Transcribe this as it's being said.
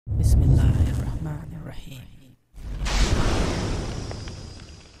Bismillahirrahmanirrahim.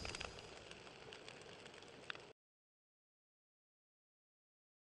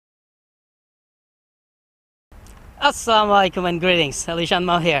 Assalamu alaikum and greetings.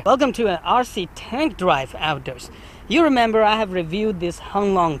 Alishanmao here. Welcome to an RC tank drive outdoors. You remember I have reviewed this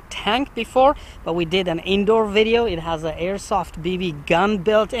Henglong tank before, but we did an indoor video. It has an Airsoft BB gun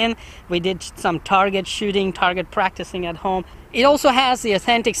built in. We did some target shooting, target practicing at home. It also has the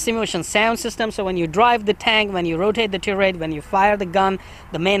authentic simulation sound system, so when you drive the tank, when you rotate the turret, when you fire the gun,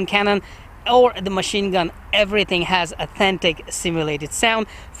 the main cannon, or the machine gun, everything has authentic simulated sound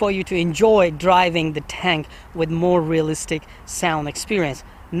for you to enjoy driving the tank with more realistic sound experience.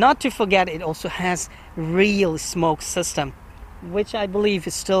 Not to forget, it also has real smoke system, which I believe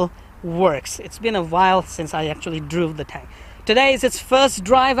still works. It's been a while since I actually drove the tank. Today is its first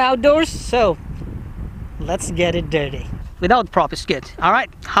drive outdoors, so let's get it dirty. Without prop is good. Alright,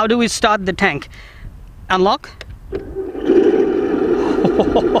 how do we start the tank? Unlock.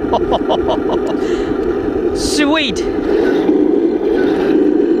 Sweet.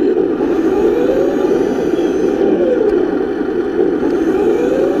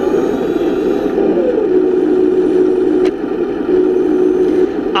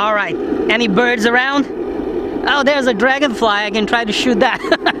 All right, any birds around? Oh, there's a dragonfly. I can try to shoot that.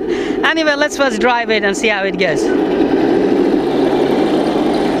 Anyway, let's first drive it and see how it goes.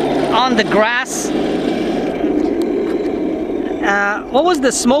 On the grass. What was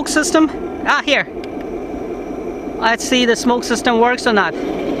the smoke system? Ah, here. Let's see the smoke system works or not.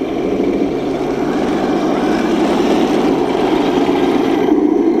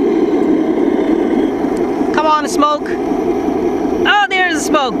 Come on, smoke. Oh, there's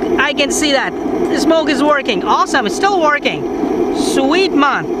smoke. I can see that. The smoke is working. Awesome, it's still working. Sweet,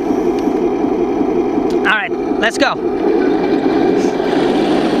 man. All right, let's go.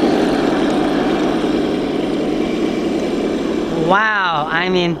 Wow, I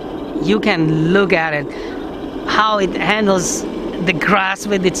mean, you can look at it, how it handles the grass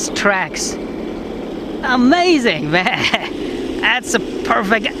with its tracks. Amazing, man. That's a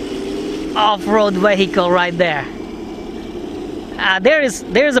perfect off-road vehicle right there.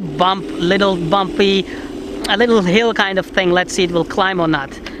 There's a bump, little bumpy, a little hill kind of thing. Let's see it will climb or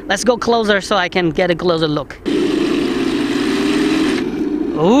not. Let's go closer so I can get a closer look.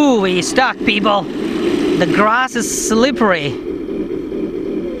 Ooh, we stuck, people. The grass is slippery.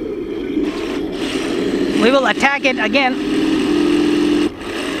 We will attack it again.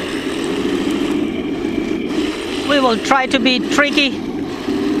 We will try to be tricky.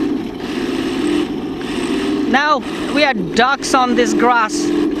 Now we are ducks on this grass.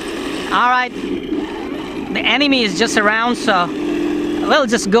 Alright. The enemy is just around, so we'll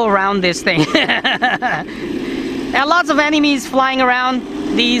just go around this thing. There are lots of enemies flying around.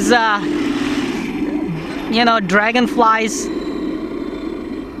 These, dragonflies.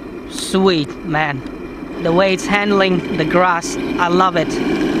 Sweet, man. The way it's handling the grass, I love it.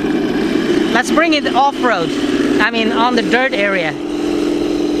 Let's bring it off-road. I mean, on the dirt area.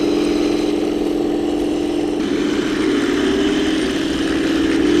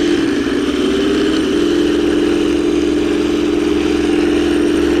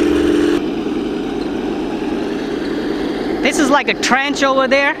 This is like a trench over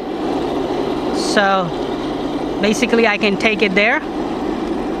there. So, basically I can take it there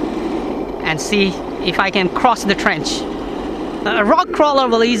and see if I can cross the trench. A rock crawler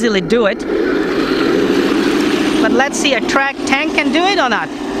will easily do it, but let's see a track tank can do it or not.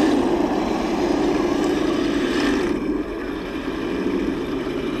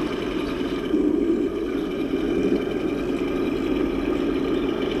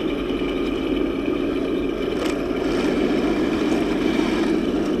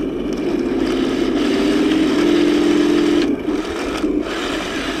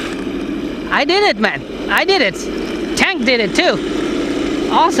 I did it, man. I did it. Tank did it too.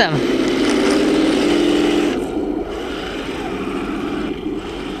 Awesome.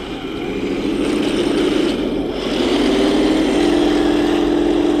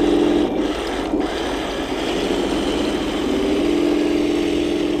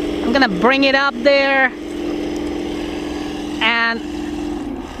 I'm gonna bring it up there, and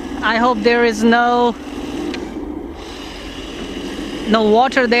I hope there is no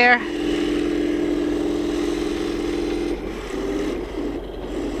water there.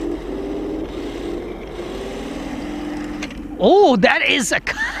 Oh, that is a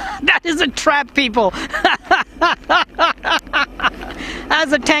trap, people.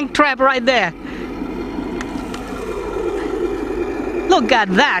 That's a tank trap right there. Look at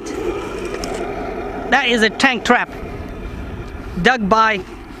that. That is a tank trap dug by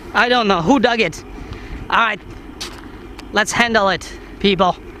I don't know who dug it. Alright, let's handle it,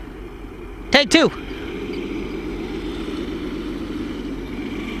 people. Take 2.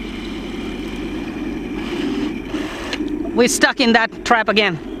 We're stuck in that trap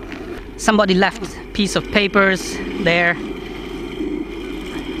again. Somebody left a piece of papers there.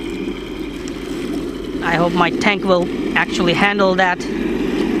 I hope my tank will actually handle that.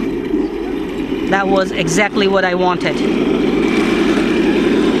 That was exactly what I wanted.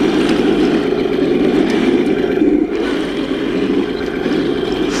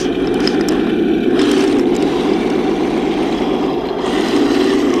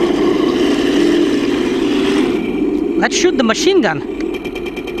 Let's shoot the machine gun.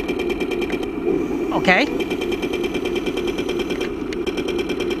 Okay.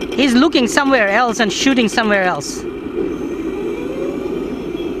 He's looking somewhere else and shooting somewhere else.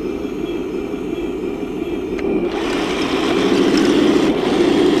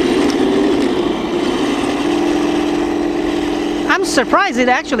 I'm surprised it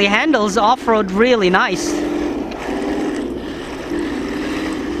actually handles off-road really nice.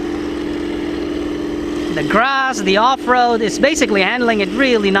 The grass, the off-road, is basically handling it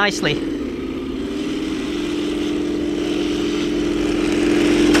really nicely.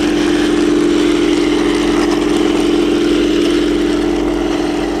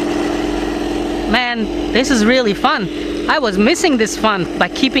 Man, this is really fun. I was missing this fun by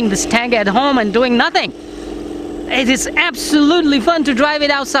keeping this tank at home and doing nothing. It is absolutely fun to drive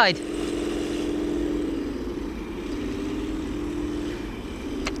it outside.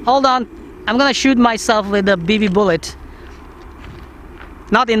 Hold on. I'm gonna shoot myself with a BB bullet.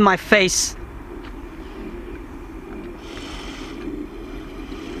 Not in my face.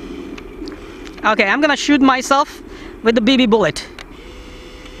 Okay, I'm gonna shoot myself with the BB bullet.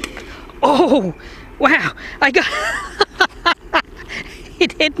 Oh, wow, I got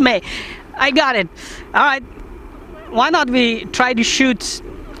it hit me. I got it. All right, why not we try to shoot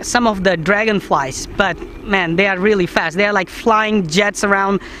some of the dragonflies? But man, they are really fast. They are like flying jets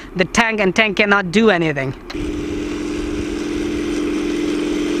around the tank, and tank cannot do anything.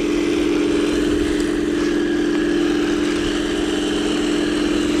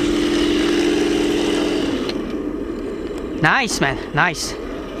 Nice, man, nice.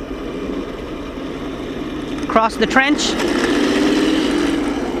 Cross the trench.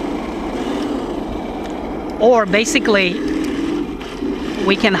 Or basically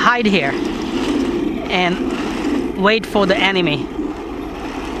we can hide here and wait for the enemy.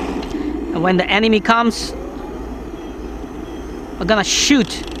 And when the enemy comes, we're gonna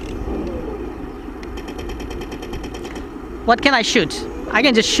shoot. What can I shoot? I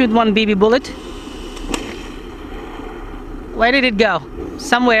can just shoot one BB bullet. Where did it go?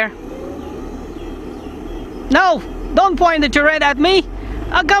 Somewhere. No! Don't point the turret at me!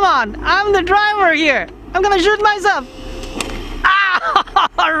 Oh, come on! I'm the driver here! I'm gonna shoot myself! Ah!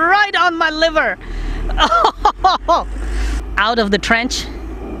 Right on my liver! Out of the trench.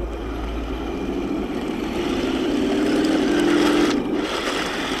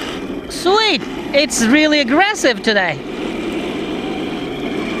 Sweet! It's really aggressive today.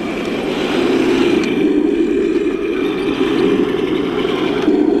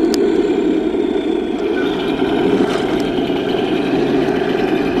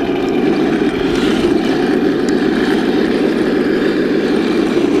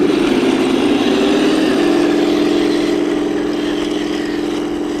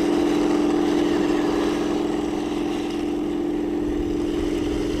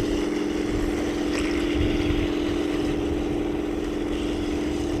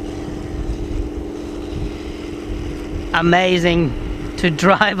 Amazing to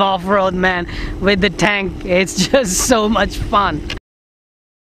drive off-road, man, with the tank. It's just so much fun.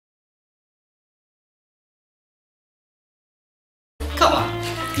 Come on,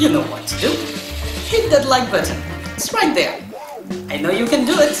 you know what to do. Hit that like button. It's right there. I know you can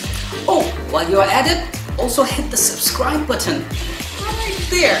do it. Oh, while you're at it, also hit the subscribe button. Right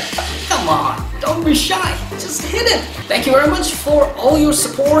there. Come on, don't be shy. Just hit it. Thank you very much for all your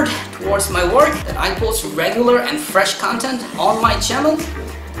support towards my work, that I post regular and fresh content on my channel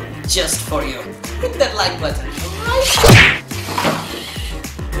just for you. Hit that like button right